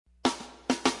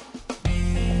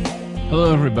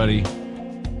Hello, everybody.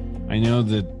 I know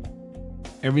that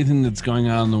everything that's going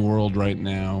on in the world right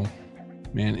now,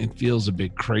 man, it feels a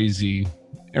bit crazy.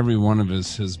 Every one of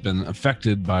us has been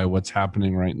affected by what's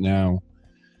happening right now.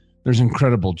 There's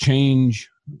incredible change.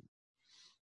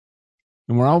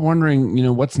 And we're all wondering,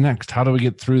 what's next? How do we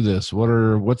get through this?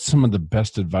 What's some of the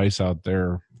best advice out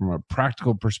there from a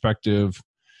practical perspective?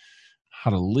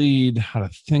 How to lead, how to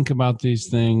think about these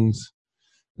things.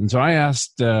 And so I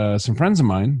asked some friends of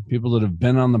mine, people that have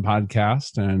been on the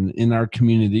podcast and in our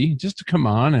community, just to come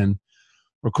on and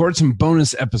record some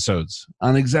bonus episodes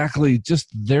on exactly just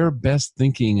their best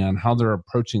thinking on how they're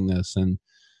approaching this. And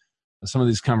some of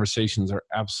these conversations are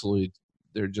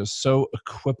they're just so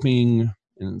equipping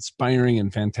and inspiring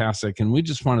and fantastic. And we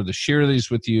just wanted to share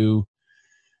these with you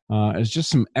as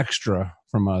just some extra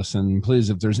from us. And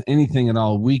please, if there's anything at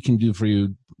all we can do for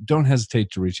you, don't hesitate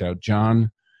to reach out.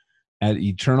 John at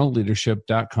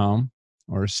eternalleadership.com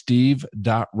or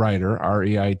steve.reiter,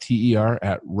 R-E-I-T-E-R,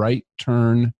 at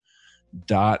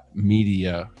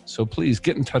rightturn.media. So please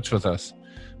get in touch with us.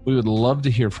 We would love to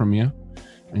hear from you,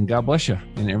 and God bless you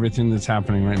in everything that's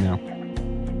happening right now.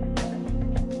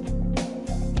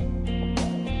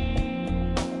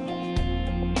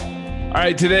 All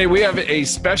right, today we have a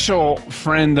special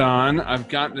friend on. I've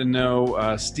gotten to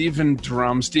know Stephen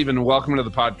Drum. Stephen, welcome to the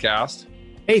podcast.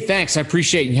 Hey, thanks. I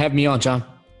appreciate you having me on, John.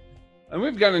 And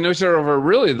we've gotten to know each other over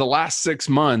really the last 6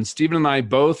 months. Stephen and I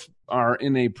both are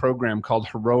in a program called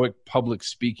Heroic Public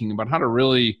Speaking about how to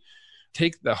really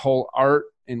take the whole art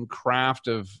and craft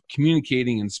of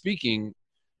communicating and speaking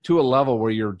to a level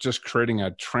where you're just creating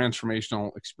a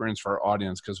transformational experience for our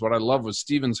audience. Because what I love was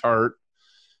Stephen's heart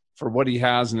for what he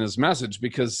has in his message.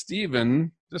 Because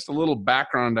Stephen, just a little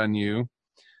background on you,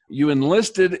 you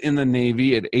enlisted in the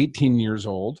Navy at 18 years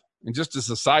old. And just as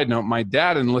a side note, my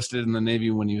dad enlisted in the Navy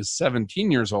when he was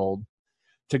 17 years old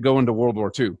to go into World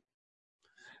War II.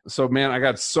 So, man, I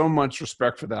got so much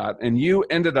respect for that. And you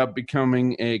ended up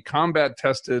becoming a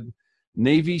combat-tested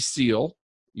Navy SEAL.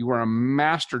 You were a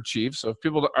Master Chief. So if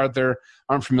people out there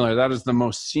aren't familiar, that is the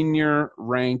most senior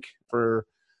rank for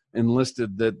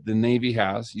enlisted that the Navy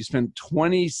has. You spent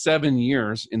 27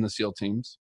 years in the SEAL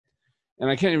teams. And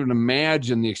I can't even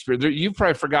imagine the experience. You've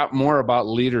probably forgot more about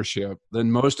leadership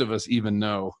than most of us even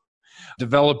know.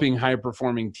 Developing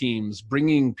high-performing teams,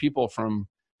 bringing people from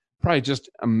probably just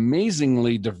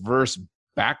amazingly diverse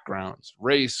backgrounds,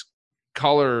 race,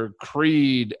 color,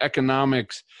 creed,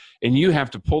 economics, and you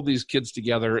have to pull these kids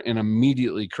together and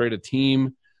immediately create a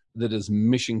team that is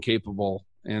mission capable.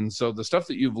 And so the stuff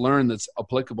that you've learned that's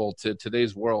applicable to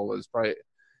today's world is probably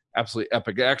absolutely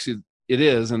epic. Actually, it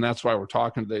is, and that's why we're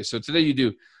talking today. So today you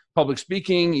do public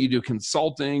speaking, you do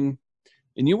consulting,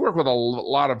 and you work with a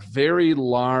lot of very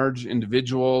large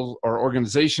individuals or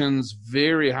organizations,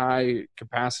 very high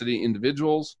capacity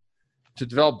individuals to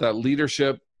develop that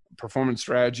leadership, performance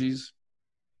strategies.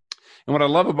 And what I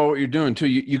love about what you're doing too,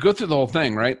 you go through the whole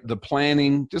thing, right? The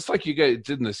planning, just like you guys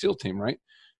did in the SEAL team, right?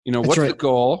 What's right. The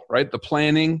goal, right? The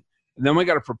planning, and then we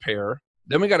got to prepare,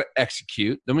 then we got to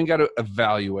execute, then we got to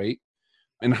evaluate.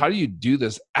 And how do you do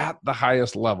this at the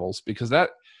highest levels? Because I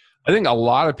think a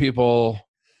lot of people,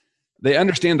 they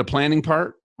understand the planning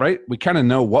part, right? We kind of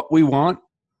know what we want.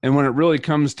 And when it really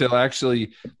comes to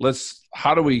actually,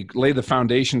 how do we lay the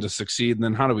foundation to succeed? And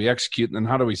then how do we execute? And then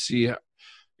how do we see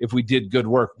if we did good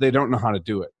work? They don't know how to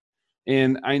do it.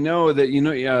 And I know that,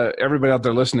 everybody out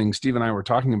there listening, Steve and I were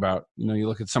talking about, you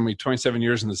look at somebody 27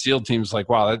 years in the SEAL teams, like,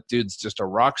 wow, that dude's just a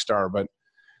rock star. But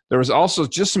there was also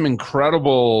just some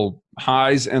incredible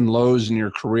highs and lows in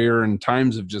your career and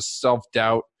times of just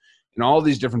self-doubt and all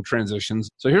these different transitions.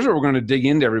 So here's what we're going to dig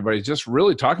into, everybody, just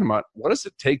really talking about what does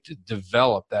it take to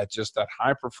develop that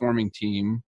high-performing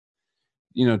team,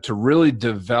 to really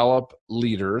develop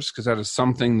leaders, because that is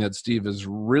something that Steve is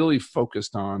really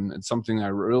focused on. It's something I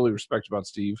really respect about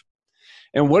Steve.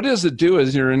 And what does it do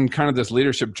as you're in kind of this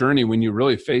leadership journey when you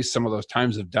really face some of those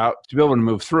times of doubt to be able to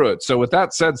move through it? So with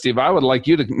that said, Steve, I would like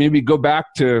you to maybe go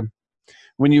back to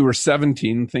when you were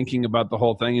 17 thinking about the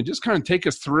whole thing and just kind of take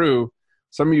us through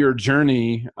some of your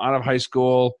journey out of high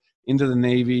school, into the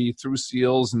Navy, through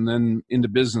SEALs, and then into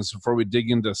business before we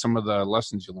dig into some of the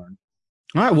lessons you learned.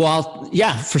 All right. Well,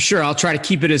 for sure. I'll try to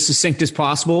keep it as succinct as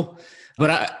possible.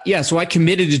 But so I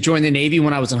committed to join the Navy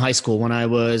when I was in high school.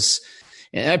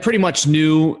 I pretty much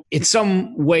knew in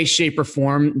some way, shape, or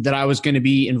form that I was going to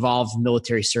be involved in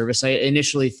military service. I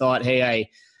initially thought, hey, I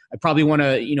probably want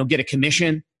to, get a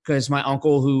commission, because my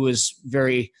uncle, who was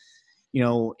very,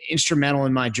 instrumental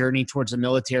in my journey towards the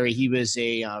military, he was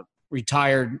a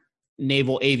retired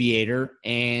naval aviator,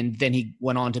 and then he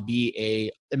went on to be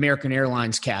a American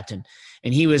Airlines captain.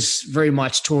 And he was very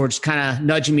much towards kind of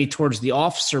nudging me towards the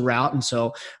officer route. And so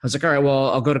I was like, all right,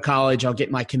 well, I'll go to college, I'll get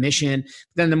my commission.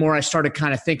 Then the more I started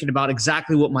kind of thinking about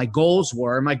exactly what my goals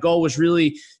were, my goal was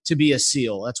really to be a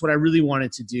SEAL. That's what I really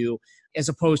wanted to do, as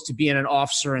opposed to being an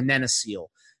officer and then a SEAL.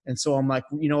 And so I'm like,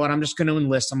 you know what, I'm just going to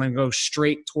enlist. I'm going to go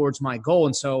straight towards my goal.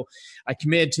 And so I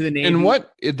committed to the Navy. And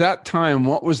what, at that time,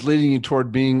 what was leading you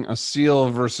toward being a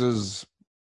SEAL versus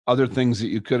other things that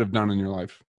you could have done in your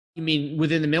life? You mean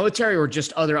within the military, or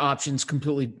just other options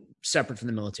completely separate from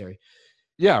the military?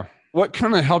 Yeah. What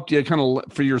kind of helped you kind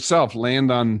of for yourself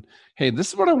land on, hey, this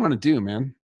is what I want to do,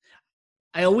 man?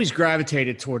 I always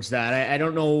gravitated towards that. I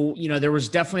don't know, there was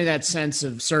definitely that sense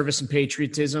of service and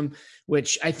patriotism,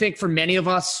 which I think for many of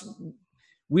us,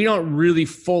 we don't really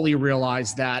fully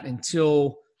realize that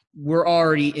until we're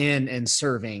already in and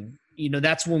serving.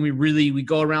 That's when we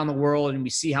go around the world and we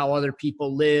see how other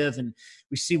people live, and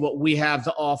we see what we have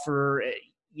to offer,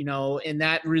 and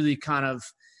that really kind of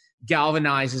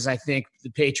galvanizes, I think,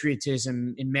 the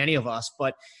patriotism in many of us.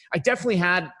 But I definitely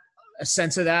had a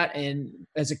sense of that. And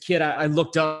as a kid, I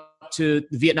looked up to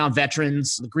the Vietnam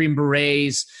veterans, the Green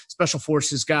Berets, Special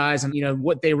Forces guys, and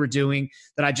what they were doing,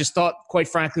 that I just thought, quite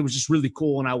frankly, was just really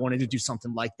cool. And I wanted to do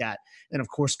something like that. And of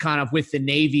course, kind of with the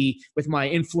Navy, with my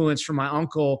influence from my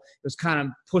uncle, it was kind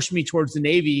of pushed me towards the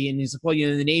Navy. And he's like, well,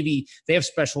 the Navy, they have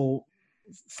Special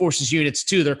Forces units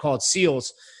too. They're called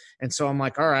SEALs. And so I'm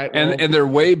like, all right. Well, and they're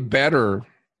way better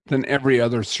than every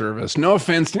other service. No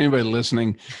offense to anybody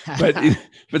listening,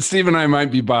 but Steve and I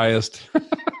might be biased.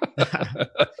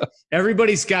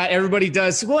 Everybody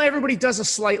does a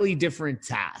slightly different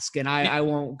task, and I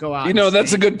won't go out.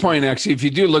 That's a good point, actually. If you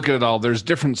do look at it all, there's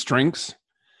different strengths.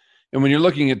 And when you're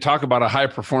looking at talk about a high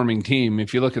performing team,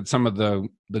 if you look at some of the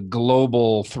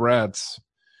global threats,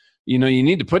 you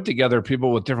need to put together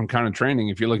people with different kind of training.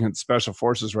 If you're looking at Special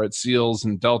Forces, right? SEALs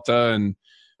and Delta, and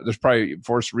there's probably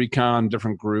Force Recon,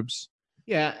 different groups.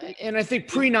 Yeah. And I think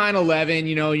pre 9/11,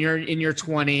 you're in your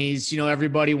 20s,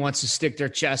 everybody wants to stick their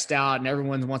chest out, and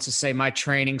everyone wants to say, my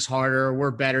training's harder,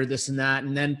 we're better, this and that.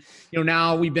 And then,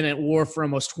 now we've been at war for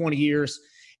almost 20 years.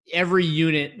 Every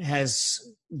unit has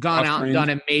gone out and done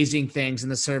amazing things in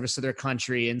the service of their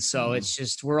country. And so it's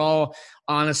just, we're all,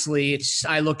 honestly,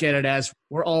 I look at it as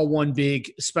we're all one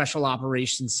big special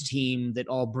operations team that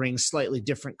all brings slightly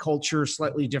different culture,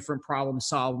 slightly different problem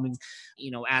solving,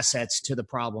 assets to the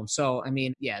problem. So,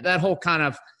 that whole kind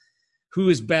of who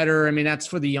is better, that's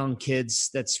for the young kids.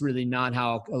 That's really not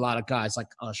how a lot of guys like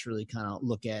us really kind of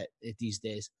look at it these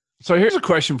days. So here's a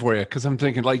question for you, because I'm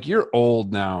thinking, like, you're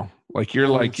old now. Like, you're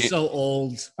so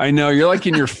old. I know, you're like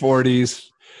in your 40s.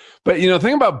 But,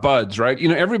 think about BUD/S, right?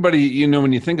 Everybody,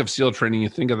 when you think of SEAL training, you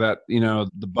think of that,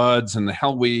 the BUD/S and the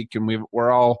Hell Week, and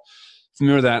we're all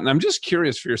familiar with that. And I'm just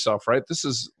curious for yourself, right? This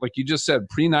is, like you just said,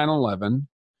 pre 9/11.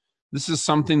 This is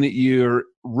something that you're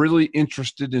really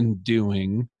interested in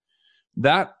doing.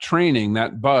 That training,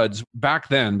 that BUD/S back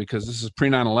then, because this is pre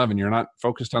 9/11, you're not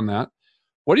focused on that.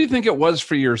 What do you think it was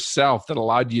for yourself that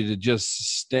allowed you to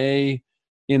just stay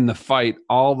in the fight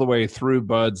all the way through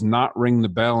BUD/S, not ring the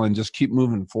bell, and just keep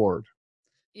moving forward?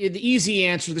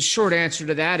 The short answer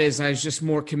to that is I was just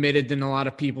more committed than a lot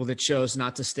of people that chose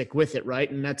not to stick with it, right?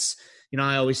 And that's,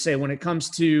 I always say, when it comes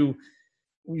to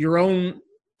your own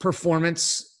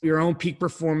performance, your own peak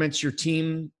performance, your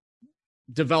team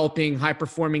developing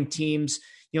high-performing teams,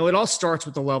 it all starts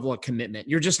with the level of commitment.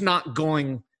 You're just not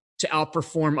going to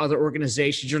outperform other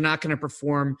organizations. You're not going to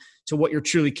perform to what you're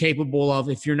truly capable of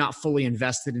if you're not fully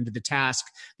invested into the task,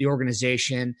 the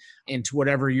organization, and to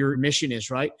whatever your mission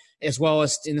is, right? As well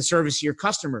as in the service of your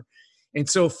customer. And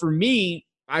so for me,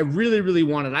 I really, really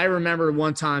wanted, I remember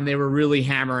one time they were really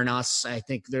hammering us. I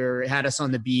think they had us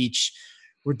on the beach.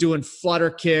 We're doing flutter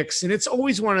kicks. And it's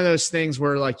always one of those things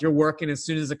where, like, you're working, as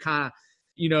soon as it kind of,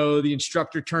 the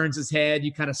instructor turns his head,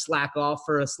 you kind of slack off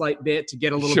for a slight bit to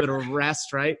get a little bit of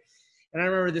rest, right? And I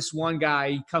remember this one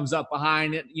guy, he comes up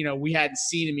behind it. We hadn't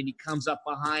seen him, and he comes up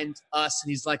behind us, and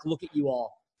he's like, look at you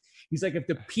all. He's like, if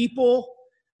the people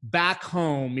back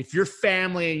home, if your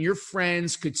family and your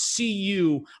friends could see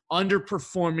you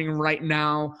underperforming right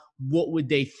now, what would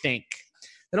they think?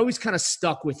 That always kind of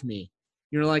stuck with me.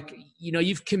 You're like,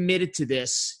 you've committed to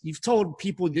this. You've told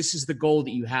people this is the goal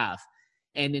that you have.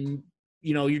 And then,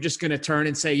 you're just going to turn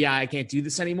and say, yeah, I can't do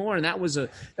this anymore. And that was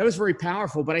very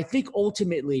powerful. But I think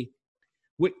ultimately,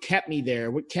 what kept me there,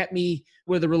 what kept me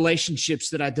were the relationships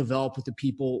that I developed with the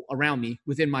people around me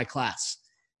within my class,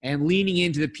 and leaning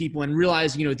into the people and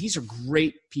realizing, these are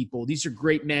great people. These are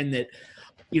great men that,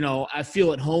 I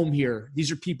feel at home here.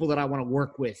 These are people that I want to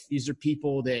work with. These are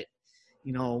people that,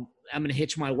 I'm going to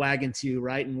hitch my wagon to you,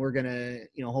 right? And we're going to,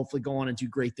 hopefully go on and do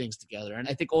great things together. And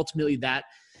I think ultimately that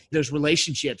there's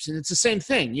relationships, and it's the same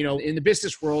thing, in the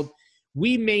business world,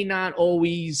 we may not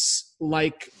always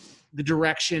like the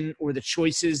direction or the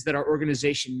choices that our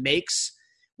organization makes.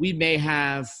 We may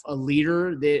have a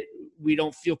leader that we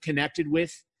don't feel connected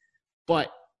with,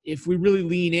 but if we really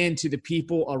lean into the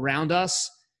people around us,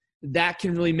 that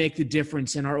can really make the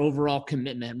difference in our overall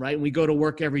commitment, right? And we go to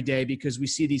work every day because we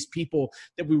see these people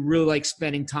that we really like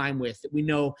spending time with, that we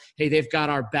know, hey, they've got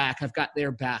our back, I've got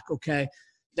their back, okay?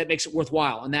 That makes it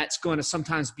worthwhile. And that's going to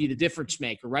sometimes be the difference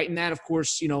maker, right? And that, of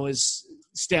course,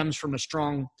 stems from a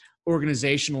strong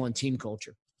organizational and team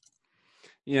culture.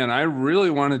 Yeah, and I really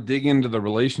want to dig into the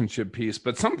relationship piece,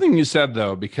 but something you said,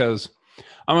 though, because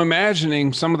I'm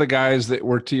imagining some of the guys that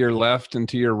were to your left and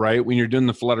to your right when you're doing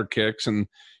the flutter kicks, and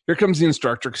here comes the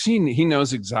instructor, because he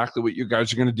knows exactly what you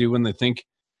guys are going to do when they think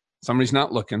somebody's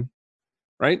not looking,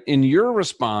 right? And your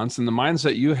response and the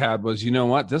mindset you had was, you know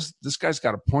what, this guy's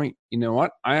got a point. You know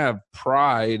what? I have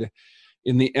pride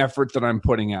in the effort that I'm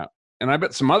putting out. And I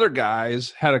bet some other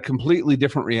guys had a completely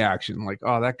different reaction, like,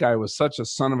 oh, that guy was such a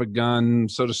son of a gun,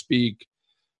 so to speak,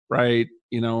 right?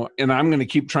 And I'm going to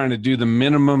keep trying to do the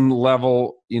minimum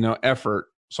level, effort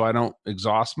so I don't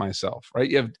exhaust myself, right?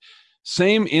 You have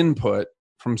same input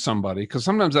from somebody, because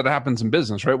sometimes that happens in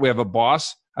business, right? We have a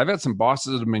boss. I've had some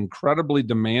bosses that have been incredibly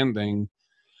demanding,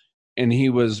 and he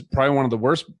was probably one of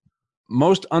the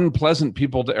most unpleasant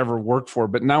people to ever work for.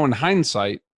 But now in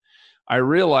hindsight, I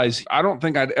realize I don't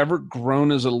think I'd ever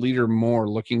grown as a leader more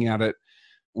looking at it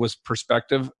with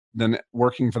perspective than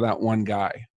working for that one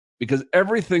guy, because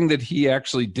everything that he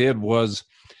actually did was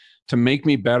to make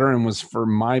me better and was for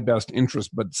my best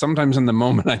interest. But sometimes in the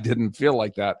moment, I didn't feel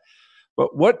like that.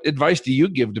 But what advice do you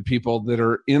give to people that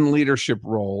are in leadership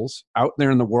roles out there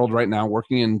in the world right now,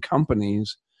 working in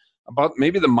companies, about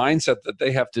maybe the mindset that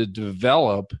they have to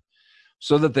develop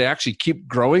so that they actually keep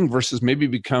growing versus maybe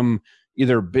become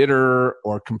either bitter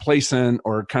or complacent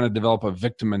or kind of develop a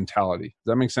victim mentality?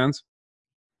 Does that make sense?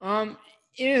 In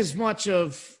as much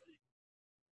of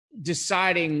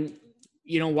deciding,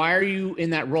 why are you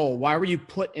in that role? Why were you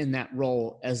put in that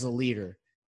role as a leader?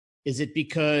 Is it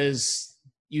because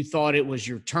you thought it was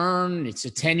your turn? It's a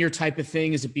tenure type of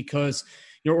thing? Is it because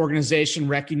your organization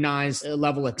recognized a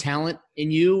level of talent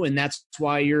in you, and that's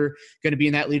why you're going to be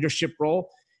in that leadership role?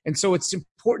 And so it's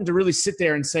important to really sit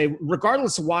there and say,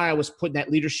 regardless of why I was put in that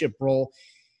leadership role,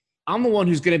 I'm the one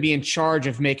who's going to be in charge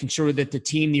of making sure that the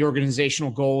team, the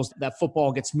organizational goals, that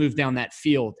football gets moved down that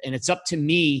field. And it's up to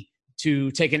me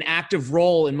to take an active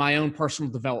role in my own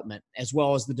personal development, as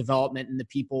well as the development and the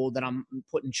people that I'm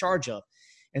put in charge of.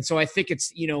 And so I think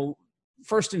it's,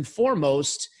 first and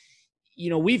foremost,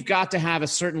 we've got to have a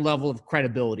certain level of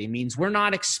credibility. It means we're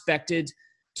not expected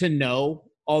to know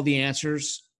all the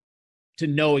answers, to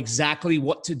know exactly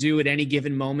what to do at any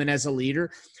given moment as a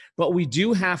leader, but we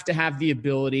do have to have the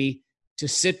ability to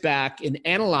sit back and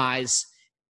analyze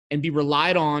and be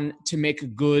relied on to make a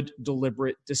good,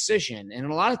 deliberate decision. And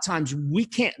a lot of times we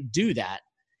can't do that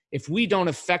if we don't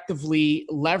effectively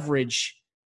leverage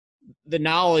the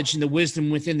knowledge and the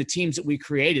wisdom within the teams that we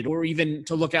created, or even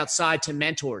to look outside to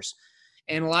mentors.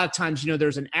 And a lot of times,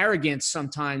 there's an arrogance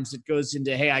sometimes that goes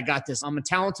into, hey, I got this. I'm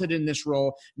talented in this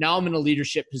role. Now I'm in a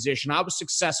leadership position. I was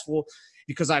successful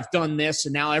because I've done this,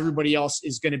 and now everybody else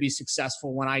is going to be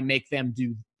successful when I make them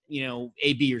do,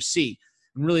 A, B, or C.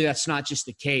 And really, that's not just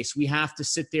the case. We have to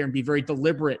sit there and be very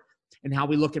deliberate in how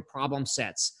we look at problem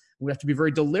sets. We have to be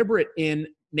very deliberate in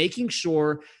making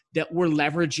sure that we're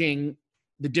leveraging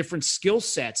the different skill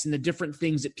sets and the different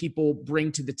things that people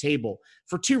bring to the table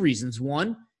for two reasons.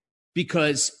 One,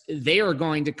 because they are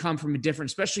going to come from a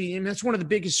different, especially, and that's one of the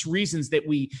biggest reasons that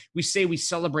we say we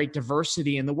celebrate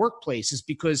diversity in the workplace, is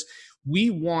because we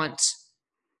want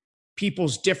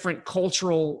people's different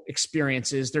cultural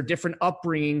experiences, their different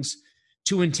upbringings,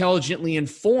 to intelligently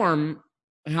inform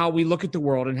how we look at the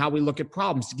world and how we look at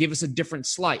problems, to give us a different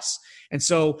slice. And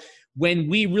so when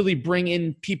we really bring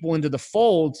in people into the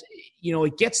fold,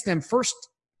 it gets them first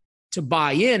to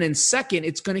buy in, and second,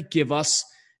 it's going to give us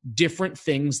different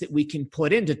things that we can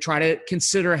put in to try to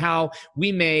consider how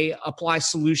we may apply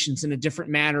solutions in a different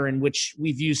manner in which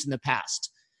we've used in the past.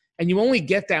 And you only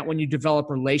get that when you develop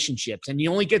relationships, and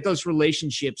you only get those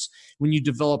relationships when you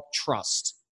develop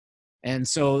trust. And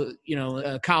so,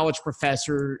 a college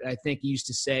professor, I think, used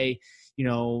to say,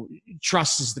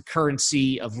 trust is the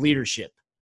currency of leadership,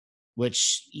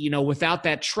 which, without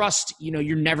that trust,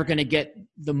 you're never going to get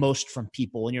the most from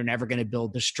people, and you're never going to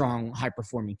build the strong,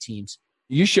 high-performing teams.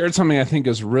 You shared something I think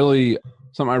is really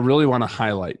something I really want to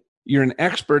highlight. You're an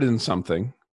expert in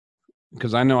something,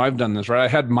 because I know I've done this, right? I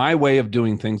had my way of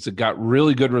doing things that got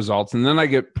really good results, and then I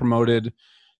get promoted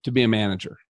to be a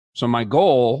manager. So my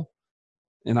goal,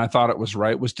 and I thought it was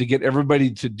right, was to get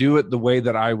everybody to do it the way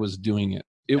that I was doing it.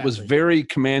 It was very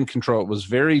command control. It was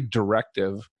very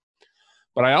directive,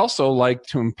 but I also like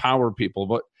to empower people.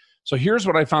 But so here's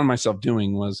what I found myself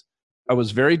doing was I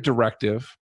was very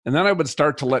directive, and then I would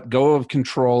start to let go of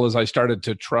control as I started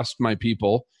to trust my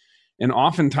people. And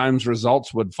oftentimes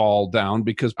results would fall down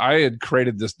because I had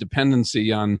created this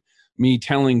dependency on me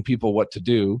telling people what to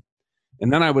do.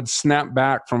 And then I would snap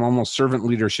back from almost servant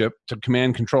leadership to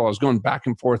command control. I was going back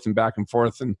and forth and back and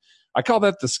forth. And I call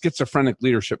that the schizophrenic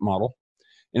leadership model.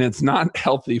 And it's not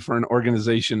healthy for an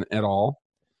organization at all.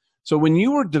 So when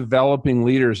you were developing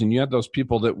leaders and you had those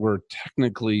people that were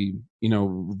technically,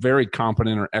 very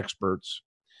competent or experts,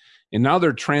 and now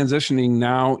they're transitioning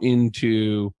now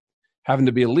into having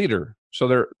to be a leader.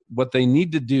 So what they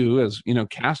need to do is,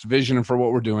 cast vision for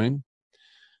what we're doing,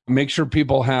 make sure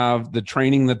people have the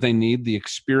training that they need, the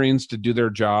experience to do their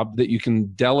job that you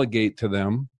can delegate to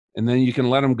them, and then you can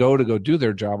let them go do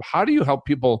their job. How do you help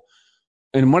people?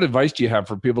 And what advice do you have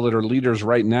for people that are leaders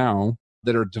right now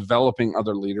that are developing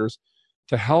other leaders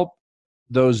to help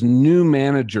those new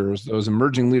managers, those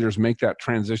emerging leaders make that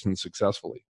transition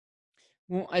successfully?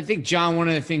 Well, I think, John, one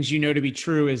of the things to be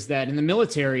true is that in the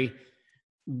military,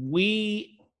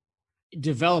 we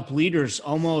develop leaders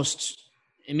almost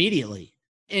immediately.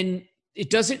 And it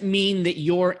doesn't mean that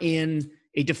you're in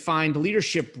a defined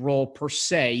leadership role per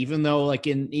se, even though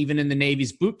even in the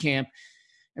Navy's boot camp,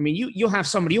 I mean, you'll have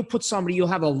somebody, you'll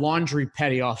have a laundry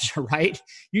petty officer, right?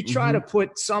 You try to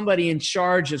put somebody in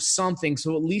charge of something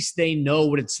so at least they know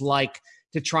what it's like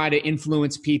to try to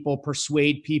influence people,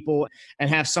 persuade people, and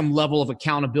have some level of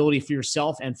accountability for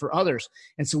yourself and for others.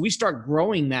 And so we start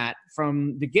growing that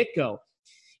from the get-go.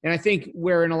 And I think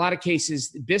where in a lot of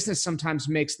cases, business sometimes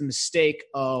makes the mistake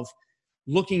of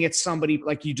looking at somebody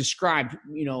like you described,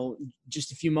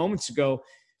 just a few moments ago,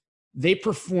 they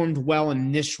performed well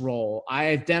in this role. I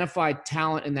identified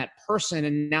talent in that person,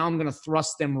 and now I'm going to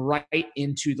thrust them right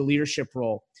into the leadership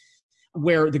role,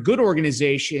 where the good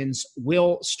organizations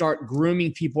will start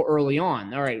grooming people early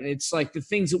on. All right. It's like the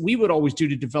things that we would always do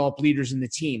to develop leaders in the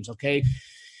teams. Okay.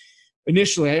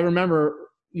 Initially, I remember,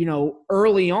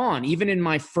 early on, even in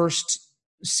my first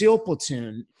SEAL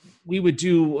platoon, we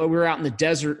were out in the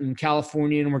desert in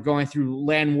California and we're going through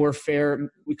land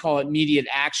warfare. We call it immediate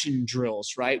action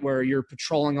drills, right? Where you're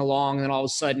patrolling along and then all of a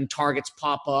sudden targets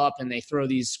pop up and they throw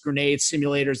these grenade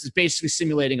simulators. It's basically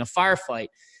simulating a firefight.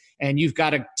 And you've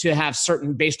got to have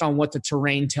certain, based on what the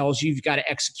terrain tells you, you've got to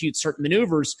execute certain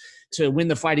maneuvers to win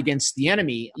the fight against the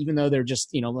enemy, even though they're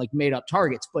just, made up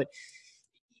targets. But,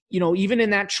 even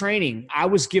in that training, I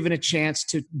was given a chance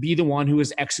to be the one who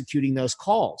was executing those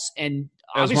calls. And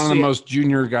as one of the most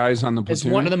junior guys on the platoon.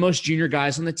 As one of the most junior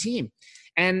guys on the team.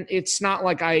 And it's not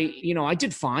like I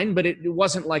did fine, but it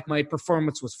wasn't like my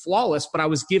performance was flawless, but I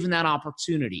was given that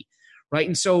opportunity, right?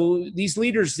 And so these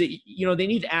leaders, that they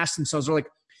need to ask themselves, they're like,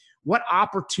 what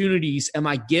opportunities am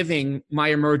I giving my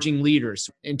emerging leaders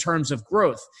in terms of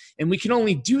growth? And we can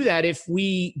only do that if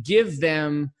we give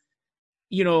them,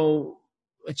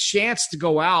 a chance to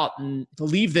go out and to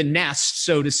leave the nest,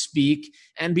 so to speak,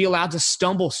 and be allowed to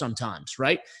stumble sometimes,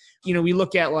 right? We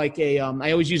look at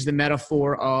I always use the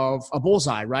metaphor of a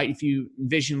bullseye, right? If you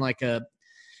envision like a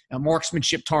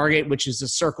marksmanship target, which is a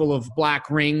circle of black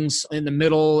rings in the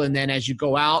middle, and then as you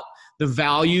go out, the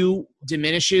value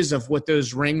diminishes of what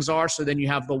those rings are. So then you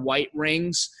have the white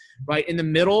rings, right? In the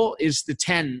middle is the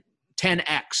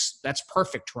 10x. That's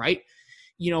perfect, right?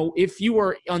 If you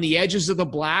are on the edges of the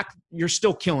black, you're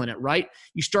still killing it, right?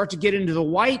 You start to get into the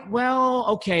white, well,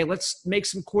 okay, let's make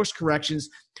some course corrections.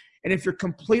 And if you're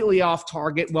completely off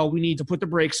target, well, we need to put the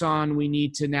brakes on. We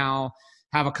need to now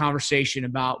have a conversation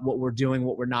about what we're doing,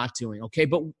 what we're not doing, okay?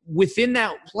 But within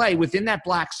that play, within that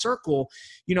black circle,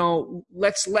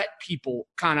 let's let people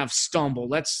kind of stumble.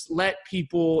 Let's let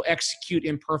people execute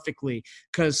imperfectly,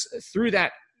 because through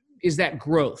that is that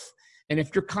growth. And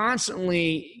if you're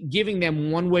constantly giving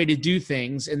them one way to do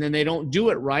things and then they don't do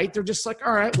it right, they're just like,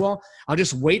 all right, well, I'll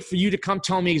just wait for you to come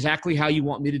tell me exactly how you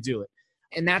want me to do it.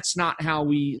 And that's not how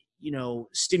we,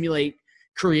 stimulate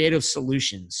creative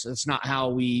solutions. That's not how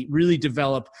we really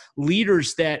develop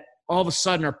leaders that all of a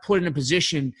sudden are put in a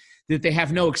position that they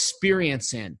have no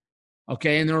experience in.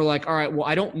 Okay. And they're like, all right, well,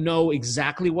 I don't know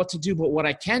exactly what to do, but what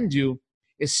I can do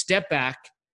is step back,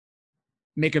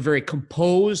 make a very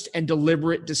composed and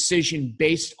deliberate decision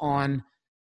based on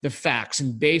the facts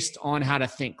and based on how to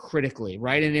think critically,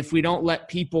 right? And if we don't let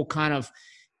people kind of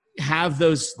have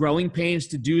those growing pains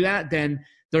to do that, then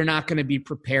they're not going to be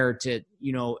prepared to,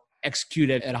 execute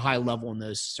at a high level in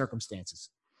those circumstances.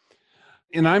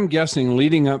 And I'm guessing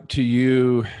leading up to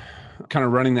you kind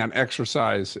of running that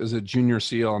exercise as a junior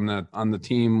SEAL on the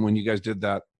team when you guys did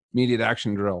that immediate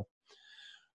action drill,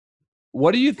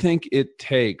 what do you think it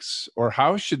takes, or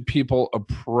how should people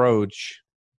approach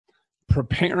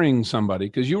preparing somebody?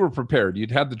 Because you were prepared.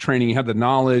 You'd had the training, you had the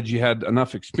knowledge, you had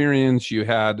enough experience, you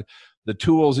had the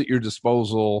tools at your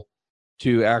disposal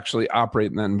to actually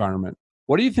operate in that environment.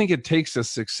 What do you think it takes to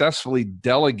successfully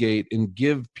delegate and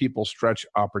give people stretch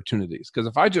opportunities? Because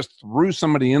if I just threw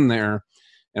somebody in there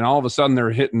and all of a sudden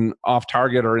they're hitting off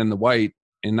target or in the white,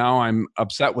 and now I'm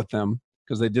upset with them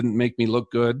because they didn't make me look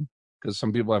good, because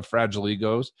some people have fragile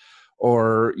egos,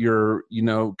 or you're,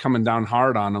 coming down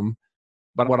hard on them.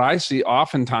 But what I see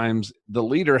oftentimes, the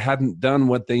leader hadn't done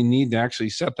what they need to actually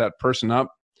set that person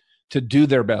up to do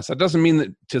their best. That doesn't mean that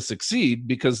to succeed,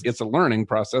 because it's a learning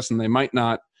process and they might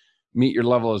not meet your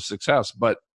level of success,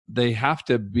 but they have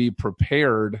to be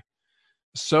prepared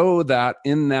so that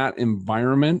in that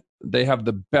environment, they have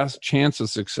the best chance of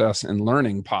success and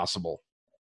learning possible.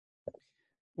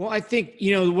 Well, I think,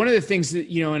 one of the things that,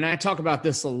 and I talk about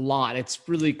this a lot, it's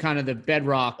really kind of the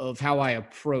bedrock of how I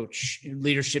approach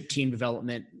leadership team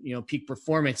development, peak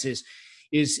performance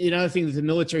is another thing that the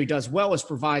military does well is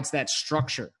provides that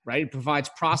structure, right? It provides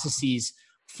processes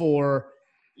for,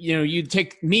 you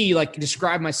take me, like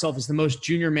describe myself as the most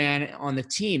junior man on the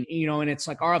team, and it's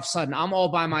like all of a sudden I'm all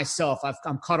by myself.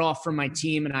 I'm cut off from my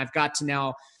team, and I've got to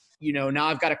now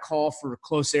I've got to call for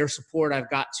close air support. I've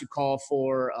got to call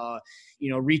for,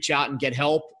 reach out and get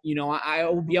help. I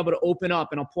will be able to open up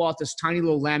and I'll pull out this tiny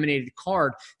little laminated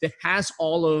card that has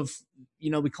all of,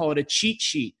 we call it a cheat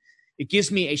sheet. It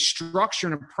gives me a structure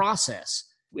and a process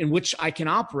in which I can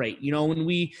operate. When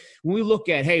we look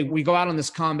at, hey, we go out on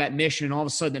this combat mission and all of a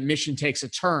sudden the mission takes a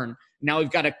turn. Now we've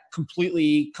got to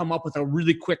completely come up with a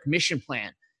really quick mission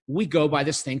plan. We go by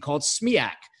this thing called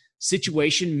SMEAC.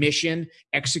 Situation, mission,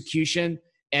 execution,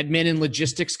 admin and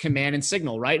logistics, command and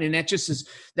signal, right? And that just is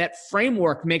that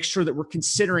framework makes sure that we're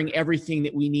considering everything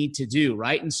that we need to do,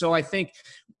 right? And so I think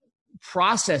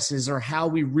processes are how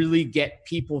we really get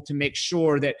people to make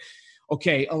sure that,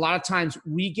 okay, a lot of times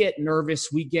we get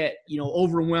nervous, we get,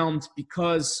 overwhelmed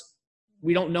because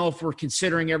we don't know if we're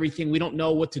considering everything. We don't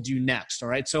know what to do next, all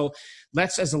right? So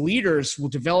let's, as leaders, we're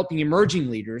developing emerging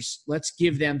leaders, let's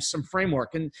give them some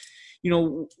framework. And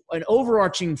an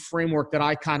overarching framework that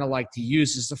I kind of like to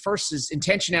use is the first is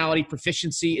intentionality,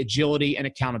 proficiency, agility, and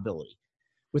accountability.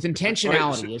 With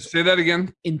intentionality, say that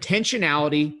again.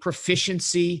 Intentionality,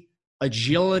 proficiency,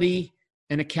 agility,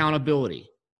 and accountability.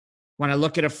 When I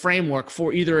look at a framework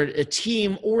for either a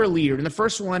team or a leader, and the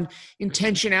first one,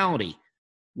 intentionality.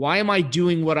 Why am I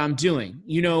doing what I'm doing?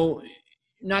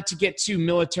 Not to get too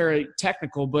military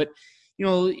technical, but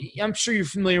I'm sure you're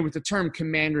familiar with the term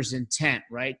commander's intent,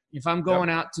 right? If I'm going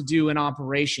out to do an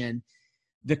operation,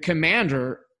 the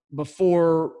commander,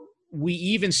 before we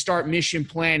even start mission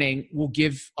planning, will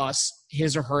give us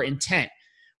his or her intent,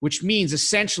 which means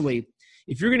essentially,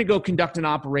 if you're going to go conduct an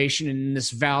operation in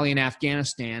this valley in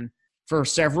Afghanistan for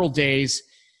several days,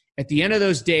 at the end of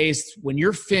those days, when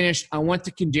you're finished, I want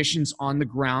the conditions on the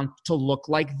ground to look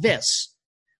like this.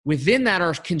 Within that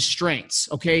are constraints,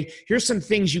 okay? Here's some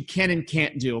things you can and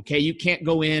can't do, okay? You can't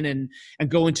go in and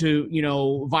go into,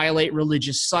 violate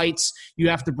religious sites. You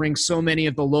have to bring so many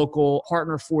of the local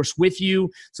partner force with you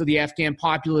so the Afghan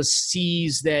populace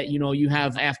sees that, you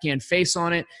have Afghan face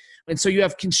on it. And so you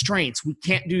have constraints. We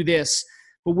can't do this.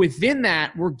 But within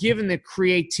that, we're given the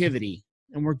creativity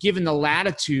and we're given the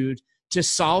latitude to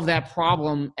solve that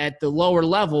problem at the lower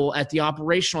level, at the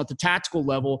operational, at the tactical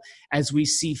level, as we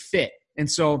see fit. And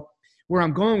so where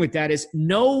I'm going with that is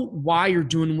know why you're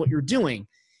doing what you're doing.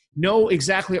 Know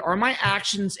exactly, are my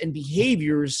actions and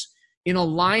behaviors in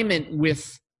alignment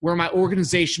with where my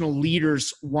organizational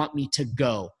leaders want me to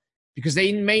go? Because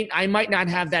I might not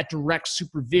have that direct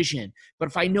supervision, but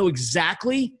if I know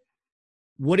exactly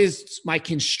what is my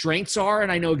constraints are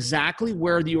and I know exactly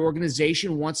where the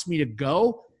organization wants me to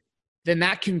go, then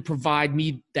that can provide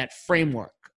me that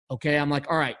framework. Okay, I'm like,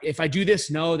 all right, if I do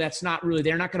this, no, that's not really,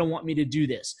 they're not going to want me to do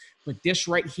this. But this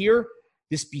right here,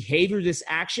 this behavior, this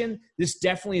action, this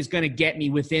definitely is going to get me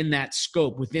within that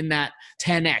scope, within that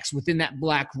 10X, within that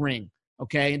black ring.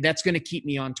 Okay, and that's going to keep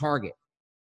me on target.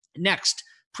 Next,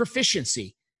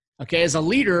 proficiency. Okay, as a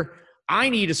leader, I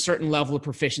need a certain level of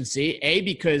proficiency, A,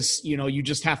 because, you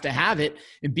just have to have it,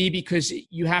 and B, because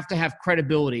you have to have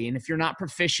credibility. And if you're not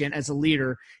proficient as a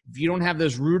leader, if you don't have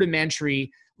those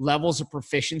rudimentary levels of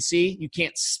proficiency, you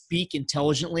can't speak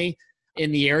intelligently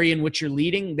in the area in which you're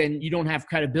leading, then you don't have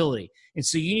credibility. And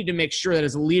so you need to make sure that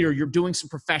as a leader, you're doing some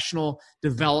professional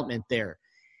development there.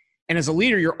 And as a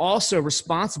leader, you're also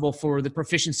responsible for the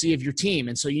proficiency of your team.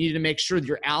 And so you need to make sure that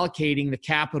you're allocating the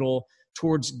capital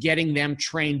towards getting them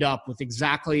trained up with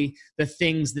exactly the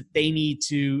things that they need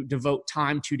to devote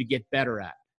time to get better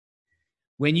at.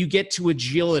 When you get to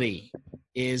agility,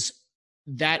 is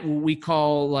that what we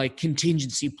call like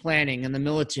contingency planning in the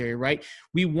military, right?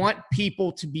 We want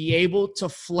people to be able to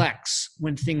flex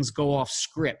when things go off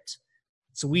script.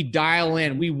 So we dial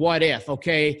in, we what if,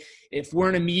 okay, if we're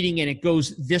in a meeting and it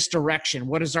goes this direction,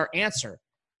 what is our answer?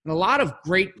 And a lot of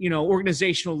great,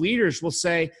 organizational leaders will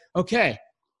say, okay,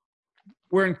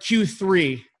 we're in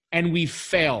Q3 and we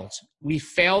failed. We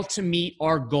failed to meet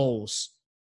our goals.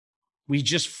 We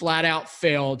just flat out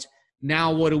failed.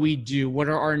 Now what do we do? What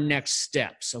are our next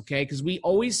steps? Okay, because we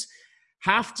always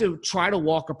have to try to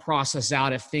walk a process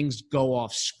out if things go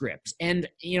off script. And,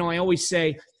 I always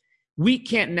say, we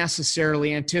can't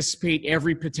necessarily anticipate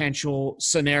every potential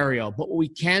scenario, but what we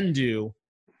can do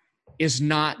is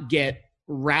not get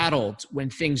rattled when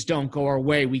things don't go our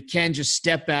way. We can just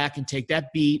step back and take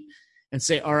that beat and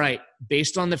say, all right,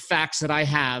 based on the facts that I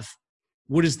have,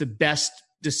 what is the best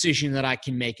decision that I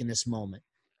can make in this moment?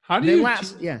 How do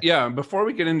you, before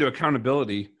we get into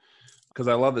accountability, because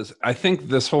I love this, I think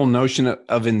this whole notion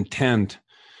of intent,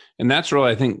 and that's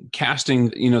really, I think, casting,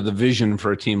 the vision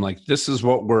for a team. Like, this is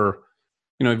what we're,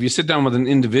 if you sit down with an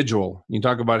individual, you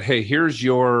talk about, hey, here's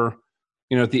your,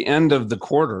 at the end of the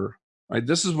quarter, right?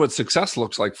 This is what success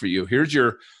looks like for you. Here's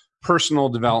your personal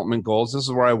development goals. This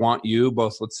is where I want you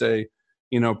both, let's say,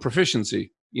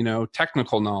 proficiency,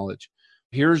 technical knowledge.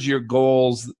 Here's your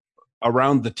goals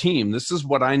around the team. This is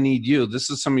what I need you. This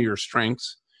is some of your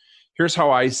strengths. Here's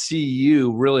how I see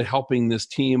you really helping this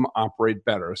team operate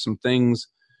better. Some things,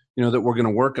 that we're going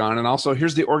to work on. And also,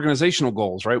 here's the organizational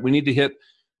goals, right? We need to hit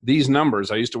these numbers.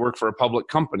 I used to work for a public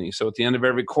company. So at the end of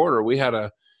every quarter, we had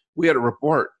a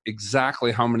report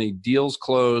exactly how many deals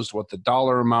closed, what the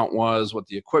dollar amount was, what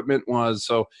the equipment was.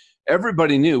 So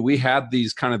everybody knew we had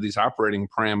these operating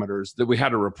parameters that we had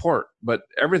to report, but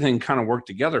everything kind of worked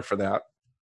together for that.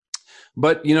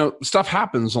 But, stuff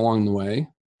happens along the way.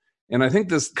 And I think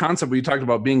this concept where you talked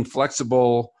about being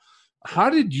flexible,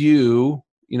 how did you,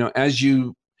 as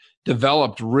you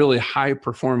developed really high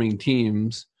performing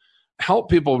teams,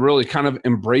 help people really kind of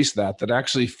embrace that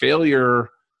actually failure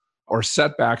or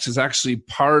setbacks is actually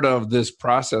part of this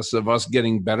process of us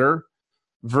getting better,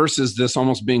 versus this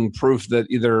almost being proof that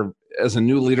either as a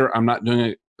new leader, I'm not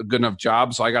doing a good enough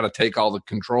job, so I got to take all the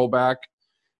control back.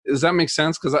 Does that make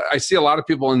sense? Because I see a lot of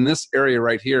people in this area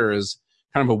right here is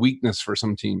kind of a weakness for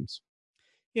some teams.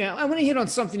 Yeah, I want to hit on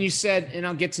something you said, and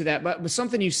I'll get to that, but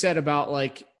something you said about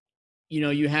like,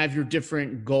 you have your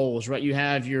different goals, right? You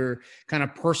have your kind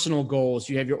of personal goals,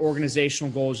 you have your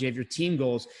organizational goals, you have your team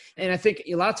goals. And I think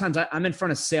a lot of times I'm in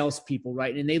front of salespeople,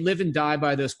 right? And they live and die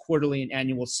by those quarterly and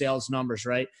annual sales numbers,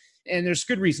 right? And there's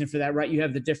good reason for that, right? You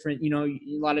have the different, a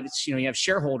lot of it's, you have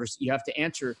shareholders that you have to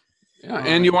answer. Yeah,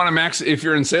 and you want to max, if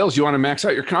you're in sales, you want to max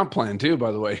out your comp plan too,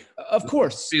 by the way. Of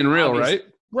course. Being real, obviously.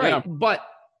 Right? Yeah. But,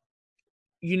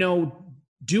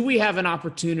 do we have an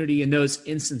opportunity in those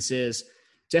instances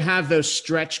to have those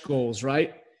stretch goals,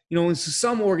 right? In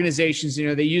some organizations,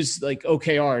 they use like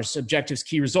OKRs, objectives,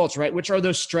 key results, right? Which are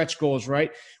those stretch goals,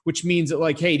 right? Which means that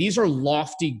like, hey, these are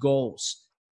lofty goals,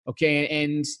 okay?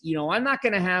 And I'm not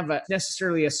going to have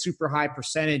necessarily a super high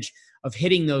percentage of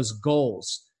hitting those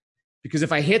goals, because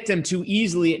if I hit them too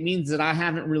easily, it means that I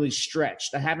haven't really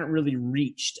stretched. I haven't really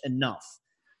reached enough.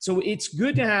 So it's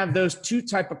good to have those two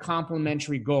type of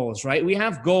complementary goals, right? We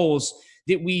have goals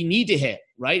that we need to hit,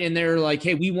 right? And they're like,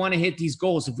 hey, we want to hit these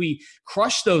goals. If we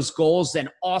crush those goals, then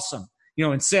awesome.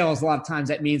 In sales, a lot of times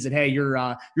that means that, hey, your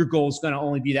goal is going to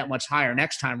only be that much higher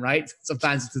next time, right?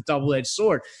 Sometimes it's a double-edged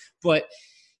sword. But,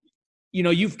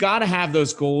 you've got to have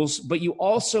those goals, but you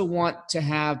also want to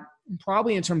have,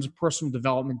 probably in terms of personal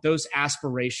development, those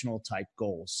aspirational type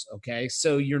goals, okay?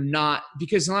 So you're not,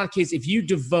 because in a lot of cases, if you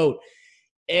devote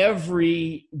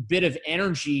every bit of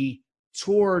energy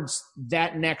towards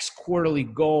that next quarterly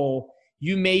goal,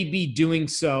 you may be doing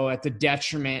so at the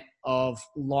detriment of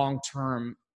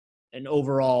long-term and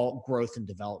overall growth and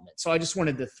development. So I just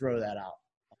wanted to throw that out.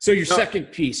 So your second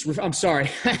piece, I'm sorry.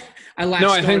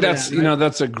 I think that's,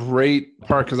 that's a great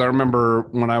part, because I remember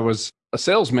when I was a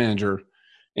sales manager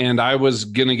and I was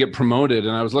going to get promoted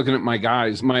and I was looking at my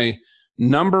guys, my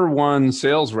number one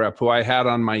sales rep who I had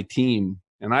on my team,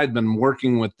 and I'd been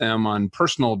working with them on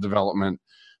personal development,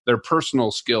 their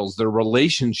personal skills, their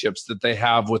relationships that they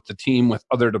have with the team, with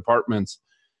other departments.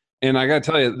 And I got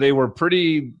to tell you, they were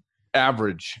pretty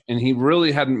average, and he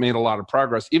really hadn't made a lot of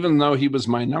progress. Even though he was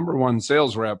my number one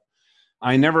sales rep,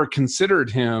 I never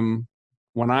considered him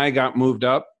when I got moved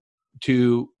up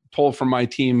to pull from my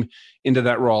team into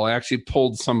that role. I actually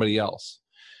pulled somebody else.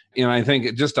 And I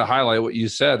think just to highlight what you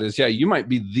said is, yeah, you might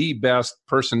be the best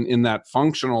person in that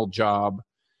functional job,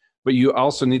 but you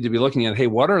also need to be looking at, hey,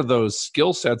 what are those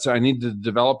skill sets I need to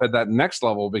develop at that next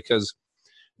level? Because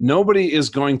nobody is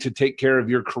going to take care of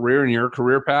your career and your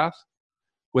career path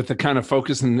with the kind of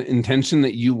focus and intention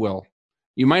that you will.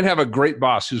 You might have a great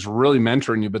boss who's really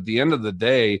mentoring you, but at the end of the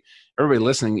day, everybody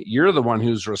listening, you're the one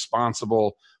who's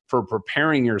responsible for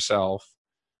preparing yourself.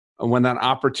 And when that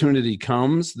opportunity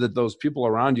comes, that those people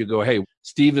around you go, hey,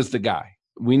 Steve is the guy.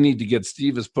 We need to get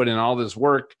Steve has put in all this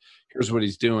work. Here's what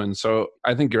he's doing. So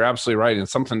I think you're absolutely right. And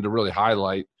something to really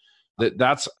highlight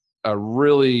that's a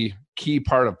really key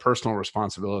part of personal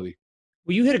responsibility.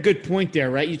 Well, you hit a good point there,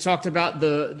 right? You talked about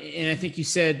and I think you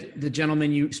said the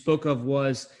gentleman you spoke of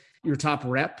was your top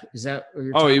rep. Is that?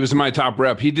 He was my top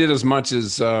rep. He did as much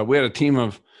as we had a team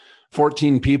of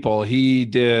 14 people. He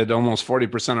did almost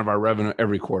 40% of our revenue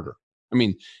every quarter. I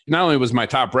mean, not only was my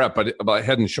top rep, but about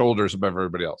head and shoulders above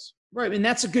everybody else. Right. And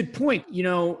that's a good point. You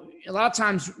know, a lot of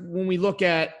times when we look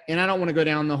at, and I don't want to go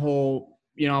down the whole,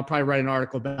 I'll probably write an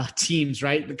article about teams,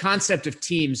 right? The concept of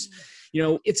teams,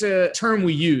 it's a term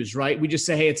we use, right? We just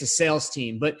say, hey, it's a sales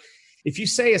team. But if you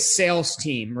say a sales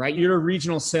team, right, you're a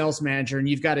regional sales manager and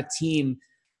you've got a team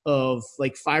of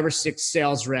like 5 or 6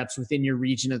 sales reps within your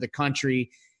region of the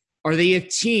country. Are they a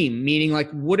team? Meaning,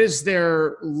 like, what is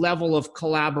their level of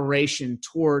collaboration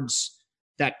towards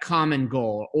that common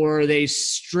goal? Or are they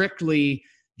strictly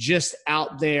just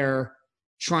out there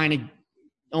trying to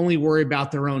only worry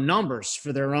about their own numbers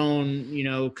for their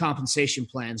own, compensation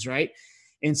plans, right?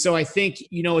 And so I think,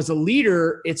 as a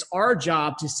leader, it's our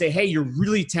job to say, hey, you're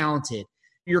really talented.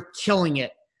 You're killing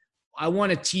it. I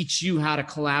want to teach you how to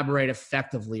collaborate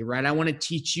effectively, right? I want to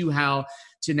teach you how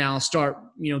to now start,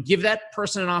 give that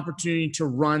person an opportunity to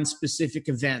run specific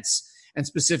events and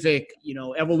specific,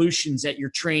 evolutions at your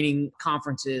training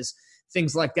conferences,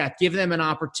 things like that. Give them an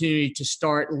opportunity to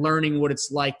start learning what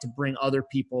it's like to bring other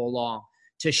people along,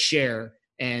 to share,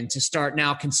 and to start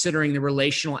now considering the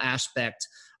relational aspect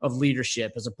of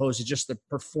leadership as opposed to just the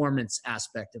performance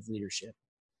aspect of leadership.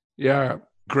 Yeah,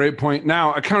 great point.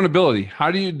 Now, accountability.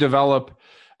 How do you develop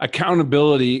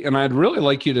accountability? And I'd really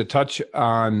like you to touch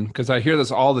on, because I hear this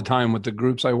all the time with the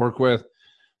groups I work with,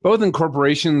 both in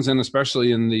corporations and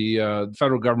especially in the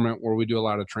federal government where we do a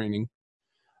lot of training.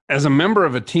 As a member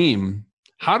of a team,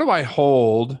 how do I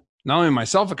hold not only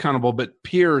myself accountable, but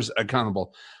peers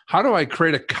accountable? How do I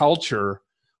create a culture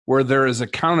where there is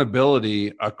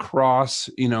accountability across,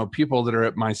 people that are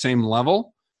at my same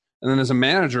level? And then as a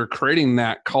manager, creating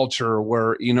that culture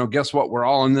where, guess what? We're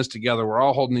all in this together. We're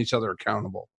all holding each other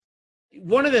accountable.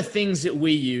 One of the things that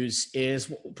we use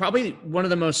is probably one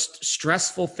of the most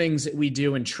stressful things that we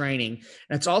do in training.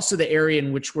 And it's also the area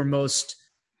in which we're most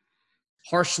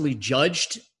harshly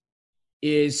judged,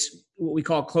 is what we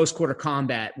call close quarter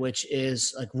combat, which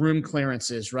is like room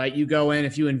clearances, right? You go in,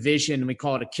 if you envision, we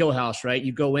call it a kill house, right?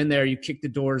 You go in there, you kick the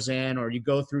doors in, or you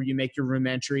go through, you make your room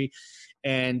entry,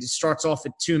 and it starts off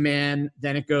at 2-man,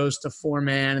 then it goes to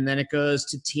 4-man, and then it goes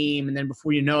to team. And then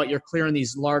before you know it, you're clearing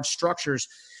these large structures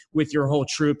with your whole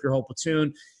troop, your whole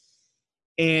platoon.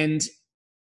 And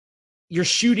you're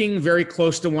shooting very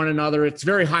close to one another. It's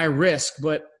very high risk,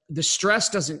 but the stress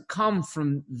doesn't come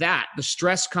from that. The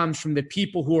stress comes from the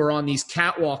people who are on these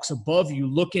catwalks above you,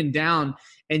 looking down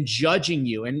and judging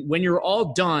you. And when you're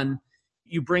all done,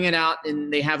 you bring it out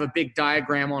and they have a big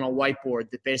diagram on a whiteboard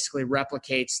that basically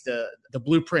replicates the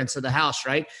blueprints of the house,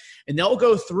 right? And they'll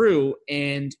go through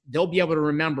and they'll be able to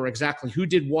remember exactly who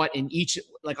did what in each,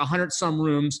 like 100 some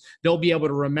rooms. They'll be able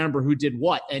to remember who did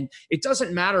what. And it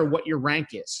doesn't matter what your rank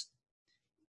is.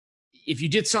 If you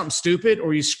did something stupid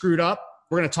or you screwed up,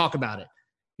 we're going to talk about it.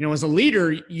 As a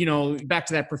leader, back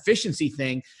to that proficiency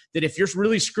thing, that if you're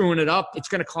really screwing it up, it's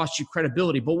going to cost you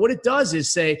credibility. But what it does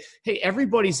is say, hey,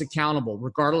 everybody's accountable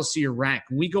regardless of your rank.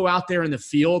 When we go out there in the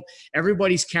field,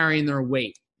 everybody's carrying their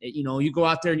weight. You go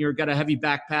out there and you've got a heavy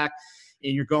backpack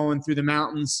and you're going through the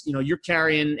mountains, you're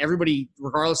carrying everybody,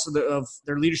 regardless of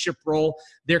their leadership role,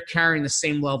 they're carrying the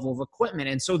same level of equipment.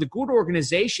 And so the good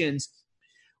organizations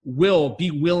will be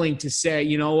willing to say,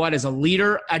 you know what, as a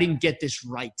leader, I didn't get this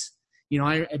right.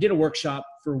 I did a workshop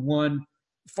for one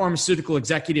pharmaceutical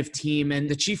executive team, and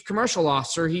the chief commercial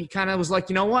officer, he kind of was like,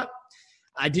 you know what?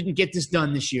 I didn't get this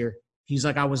done this year. He's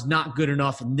like, I was not good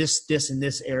enough in this, and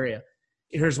this area.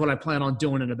 Here's what I plan on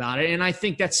doing about it. And I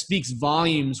think that speaks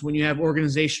volumes when you have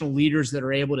organizational leaders that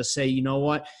are able to say, you know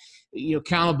what?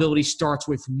 accountability starts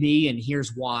with me, and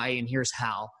here's why, and here's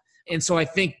how. And so I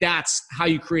think that's how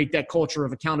you create that culture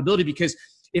of accountability, because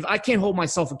if I can't hold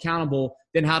myself accountable,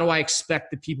 then how do I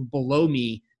expect the people below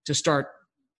me to start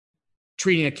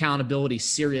treating accountability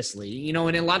seriously? And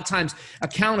a lot of times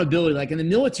accountability, like in the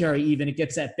military even, it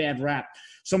gets that bad rap.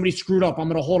 Somebody screwed up, I'm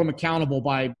going to hold them accountable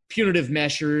by punitive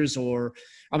measures, or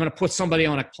I'm going to put somebody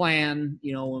on a plan,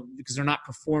 because they're not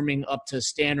performing up to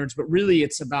standards. But really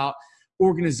it's about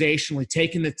organizationally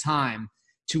taking the time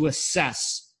to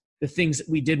assess the things that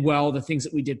we did well, the things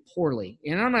that we did poorly.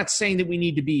 And I'm not saying that we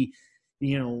need to be,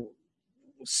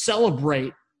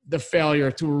 celebrate the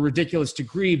failure to a ridiculous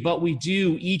degree, but we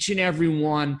do, each and every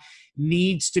one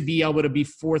needs to be able to be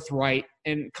forthright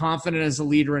and confident as a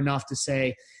leader enough to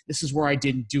say, this is where I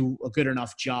didn't do a good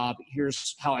enough job.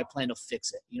 Here's how I plan to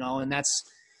fix it, and that's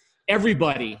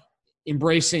everybody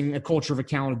embracing a culture of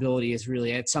accountability is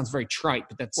really, it sounds very trite,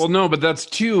 but that's. Well, no, but that's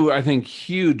two, I think,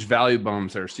 huge value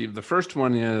bombs there, Steve. The first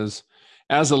one is,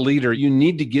 as a leader, you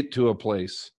need to get to a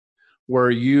place where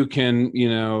you can,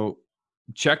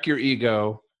 check your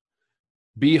ego,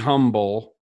 be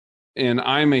humble. And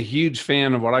I'm a huge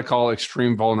fan of what I call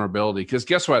extreme vulnerability. Because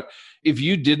guess what? If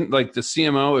you didn't, like the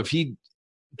CMO,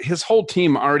 his whole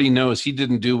team already knows he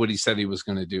didn't do what he said he was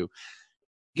going to do.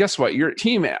 Guess what? Your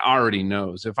team already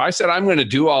knows. If I said, I'm going to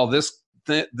do all this,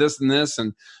 this and this,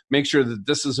 and make sure that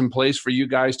this is in place for you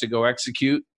guys to go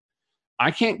execute,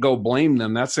 I can't go blame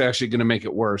them. That's actually going to make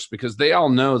it worse, because they all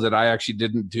know that I actually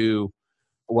didn't do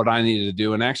what I needed to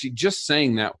do. And actually just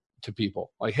saying that to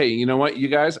people, like, hey, you know what, you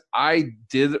guys, I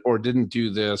did or didn't do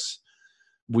this.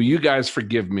 Will you guys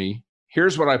forgive me?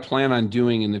 Here's what I plan on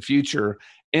doing in the future.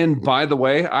 And by the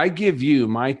way, I give you,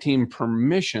 my team,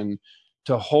 permission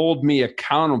to hold me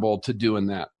accountable to doing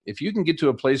that. If you can get to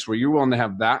a place where you're willing to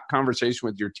have that conversation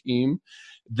with your team,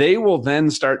 they will then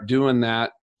start doing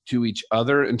that to each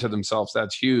other and to themselves.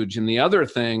 That's huge. And the other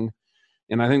thing,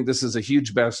 and I think this is a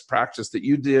huge best practice that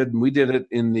you did, and we did it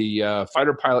in the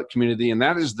fighter pilot community, and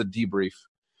that is the debrief.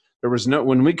 There was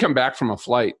when we come back from a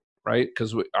flight, right?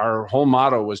 Because our whole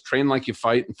motto was train like you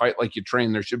fight and fight like you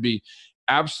train. There should be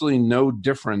absolutely no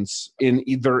difference in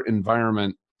either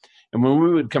environment. And when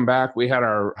we would come back, we had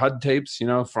our HUD tapes,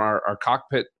 for our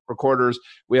cockpit recorders.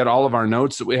 We had all of our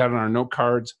notes that we had on our note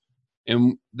cards.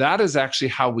 And that is actually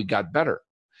how we got better.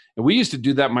 And we used to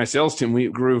do that in my sales team. We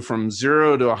grew from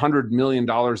 $0 to $100 million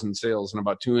in sales in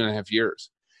about 2.5 years.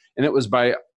 And it was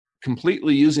by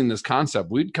completely using this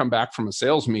concept. We'd come back from a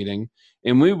sales meeting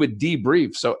and we would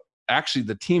debrief. So actually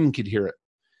the team could hear it.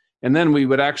 And then we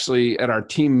would actually, at our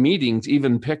team meetings,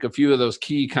 even pick a few of those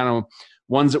key kind of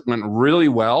ones that went really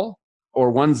well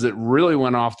or ones that really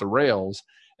went off the rails.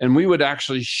 And we would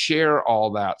actually share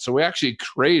all that. So we actually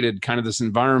created kind of this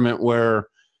environment where,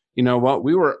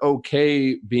 we were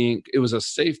okay it was a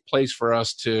safe place for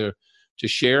us to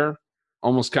share,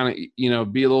 almost kind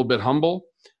of, be a little bit humble,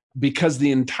 because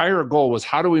the entire goal was,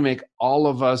 how do we make all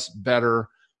of us better,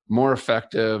 more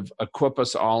effective, equip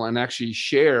us all, and actually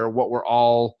share what we're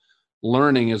all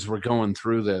learning as we're going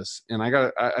through this. And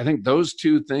I think those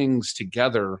two things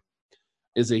together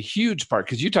is a huge part,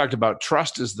 because you talked about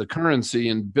trust as the currency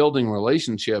in building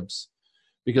relationships.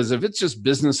 Because if it's just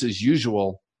business as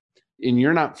usual and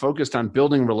you're not focused on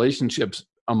building relationships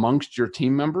amongst your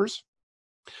team members,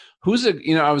 I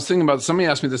was thinking about, somebody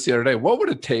asked me this the other day, what would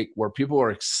it take where people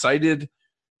are excited,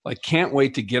 like can't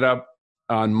wait to get up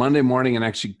on Monday morning and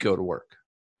actually go to work?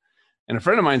 And a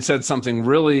friend of mine said something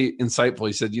really insightful.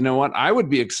 He said, you know what? I would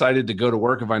be excited to go to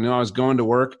work if I knew I was going to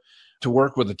work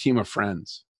with a team of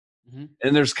friends. Mm-hmm.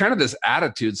 And there's kind of this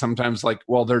attitude sometimes like,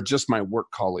 well, they're just my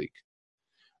work colleague,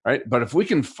 right? But if we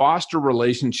can foster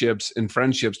relationships and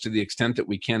friendships to the extent that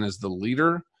we can as the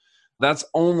leader, that's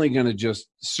only going to just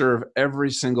serve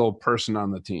every single person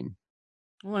on the team.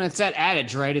 Well, it's that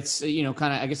adage, right? It's, kind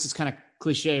of, I guess it's kind of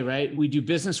cliche, right? We do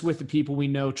business with the people we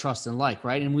know, trust, and like,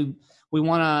 right? And we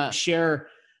want to share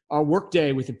our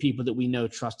workday with the people that we know,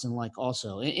 trust, and like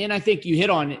also. And I think you hit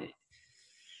on,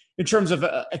 in terms of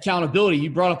accountability, you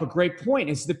brought up a great point.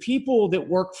 It's the people that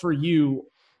work for you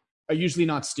are usually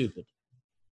not stupid.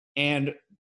 And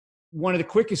one of the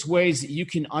quickest ways that you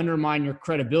can undermine your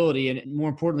credibility and, more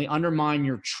importantly, undermine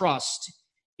your trust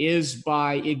is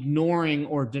by ignoring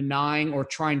or denying or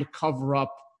trying to cover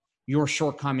up your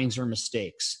shortcomings or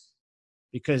mistakes,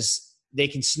 because they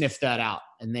can sniff that out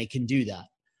and they can do that.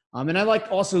 And I like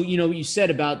also, what you said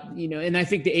about, and I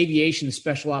think the aviation, the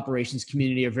special operations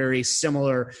community are very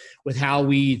similar with how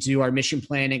we do our mission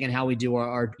planning and how we do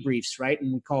our briefs, right?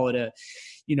 And we call it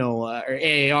our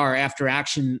AAR, after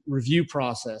action review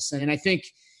process. And I think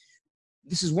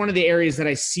this is one of the areas that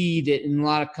I see that in a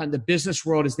lot of the business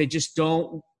world is they just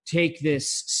don't take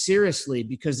this seriously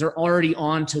because they're already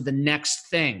on to the next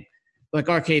thing. Like,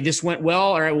 okay, this went well.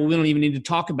 All right, well, we don't even need to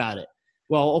talk about it.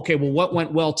 Well, okay, well, what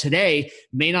went well today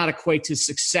may not equate to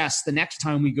success the next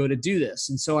time we go to do this.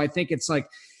 And so I think it's like,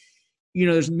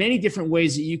 there's many different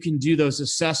ways that you can do those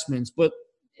assessments. But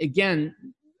again,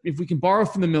 if we can borrow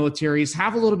from the military, is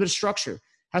have a little bit of structure,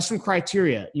 have some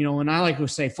criteria, and I like to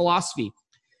say philosophy.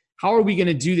 How are we going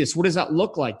to do this? What does that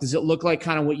look like? Does it look like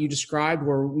kind of what you described,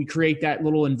 where we create that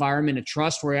little environment of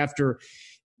trust where after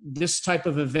this type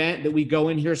of event that we go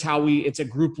in, here's how it's a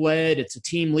group led, it's a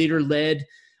team leader led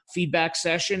feedback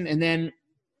session. And then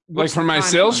like for my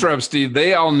sales reps, Steve,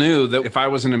 they all knew that if I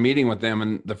was in a meeting with them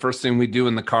and the first thing we do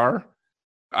in the car,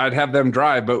 I'd have them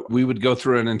drive, but we would go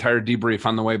through an entire debrief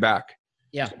on the way back.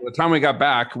 Yeah. So by the time we got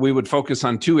back, we would focus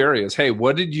on two areas. Hey,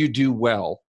 what did you do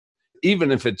well?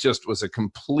 Even if it just was a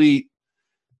complete,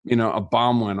 a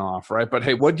bomb went off, right? But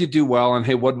hey, what did you do well? And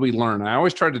hey, what did we learn? I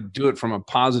always tried to do it from a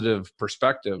positive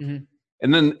perspective. Mm-hmm.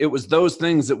 And then it was those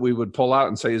things that we would pull out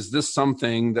and say, is this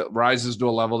something that rises to a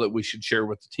level that we should share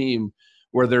with the team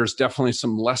where there's definitely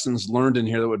some lessons learned in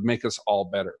here that would make us all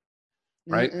better,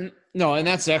 right? And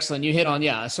that's excellent. You hit on,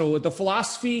 yeah. So with the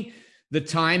philosophy, the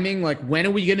timing, like when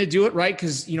are we going to do it, right?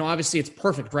 Because, obviously it's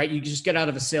perfect, right? You just get out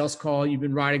of a sales call, you've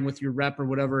been riding with your rep or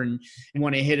whatever and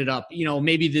want to hit it up.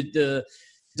 Maybe the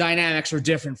dynamics are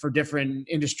different for different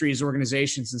industries,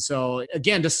 organizations. And so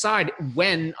again, decide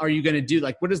when are you going to do,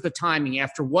 like, what is the timing?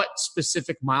 After what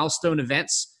specific milestone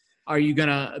events are you going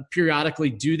to periodically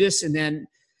do this? And then,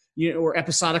 or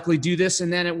episodically do this?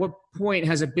 And then at what point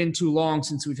has it been too long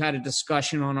since we've had a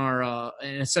discussion on our,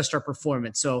 and assessed our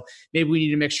performance? So maybe we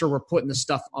need to make sure we're putting the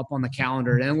stuff up on the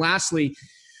calendar. And then lastly,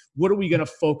 what are we going to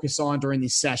focus on during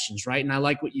these sessions, right? And I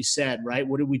like what you said, right?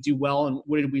 What did we do well and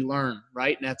what did we learn,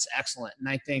 right? And that's excellent. And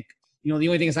I think, the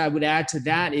only things I would add to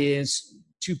that is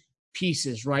two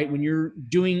pieces, right? When you're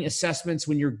doing assessments,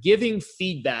 when you're giving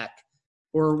feedback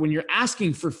or when you're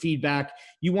asking for feedback,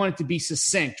 you want it to be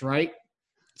succinct, right?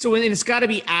 So and it's got to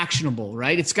be actionable,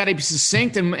 right? It's got to be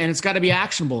succinct and it's got to be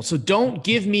actionable. So don't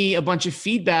give me a bunch of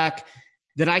feedback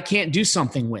that I can't do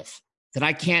something with, that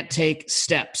I can't take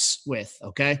steps with,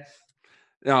 okay?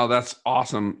 No, that's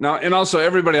awesome. Now, and also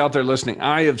everybody out there listening,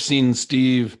 I have seen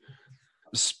Steve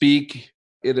speak.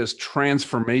 It is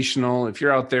transformational. If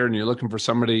you're out there and you're looking for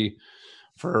somebody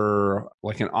for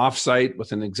like an offsite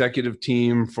with an executive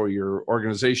team for your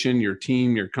organization, your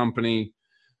team, your company,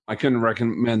 I couldn't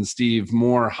recommend Steve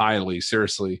more highly,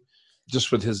 seriously,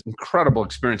 just with his incredible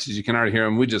experiences. You can already hear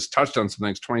him. We just touched on some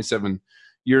things, 27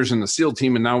 years in the SEAL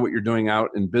team and now what you're doing out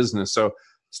in business. So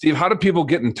Steve, how do people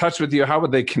get in touch with you? How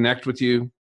would they connect with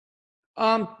you?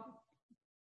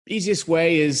 Easiest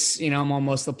way is, I'm on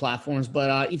most of the platforms,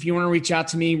 but if you want to reach out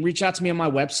to me on my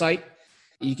website.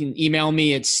 You can email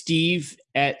me at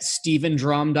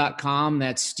steve@stephendrum.com.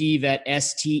 That's Steve at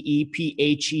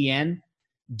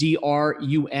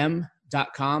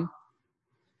STEPHENDRUM.com.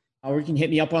 Or you can hit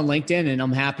me up on LinkedIn and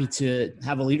I'm happy to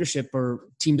have a leadership or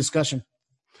team discussion.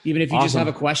 Even if you just have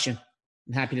a question,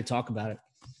 I'm happy to talk about it.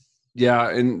 Yeah.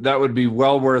 And that would be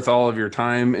well worth all of your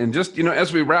time. And just,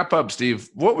 as we wrap up, Steve,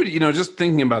 what would, just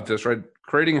thinking about this, right?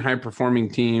 Creating high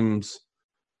performing teams,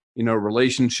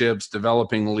 relationships,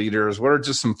 developing leaders. What are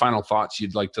just some final thoughts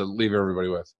you'd like to leave everybody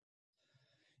with?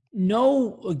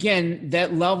 Again,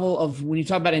 that level of when you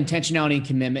talk about intentionality and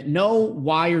commitment, know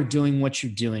why you're doing what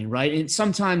you're doing, right? And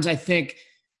sometimes I think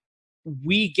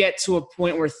we get to a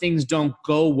point where things don't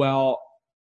go well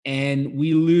and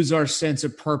we lose our sense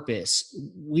of purpose.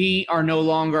 We are no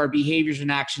longer, our behaviors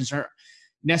and actions aren't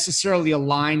necessarily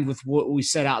aligned with what we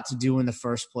set out to do in the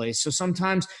first place. So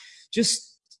sometimes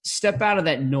just step out of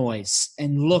that noise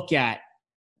and look at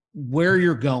where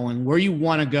you're going, where you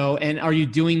want to go, and are you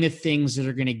doing the things that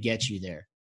are going to get you there?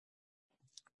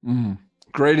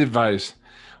 Great advice.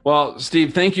 Well,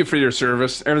 Steve, thank you for your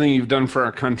service, everything you've done for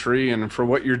our country and for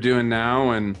what you're doing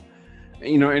now. And,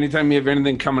 anytime you have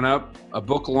anything coming up, a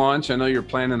book launch, I know you're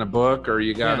planning a book or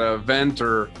you got an event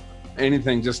or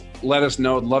anything, just let us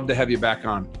know. I'd love to have you back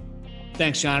on.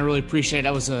 Thanks, John. I really appreciate it.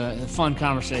 That was a fun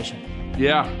conversation.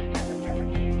 Yeah.